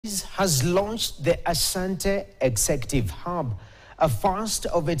Has launched the Asante Executive Hub, a first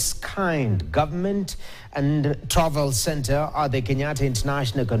of its kind government and travel center at the Kenyatta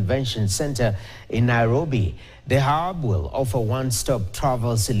International Convention Center in Nairobi. The hub will offer one-stop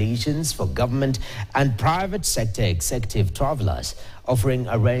travel solutions for government and private sector executive travelers, offering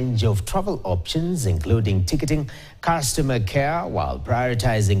a range of travel options, including ticketing, customer care, while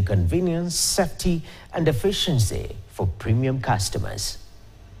prioritizing convenience, safety, and efficiency for premium customers.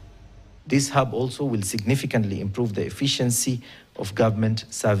 This hub also will significantly improve the efficiency of government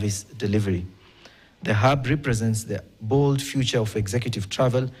service delivery. The hub represents the bold future of executive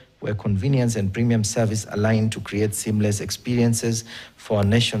travel, where convenience and premium service align to create seamless experiences for our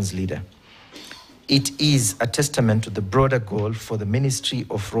nation's leader. It is a testament to the broader goal for the Ministry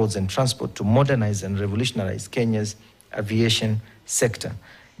of Roads and Transport to modernize and revolutionize Kenya's aviation sector.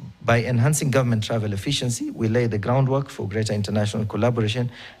 By enhancing government travel efficiency, we lay the groundwork for greater international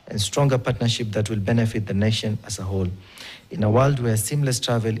collaboration and stronger partnership that will benefit the nation as a whole. In a world where seamless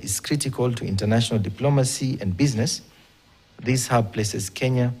travel is critical to international diplomacy and business, this hub places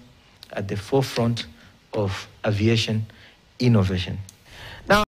Kenya at the forefront of aviation innovation.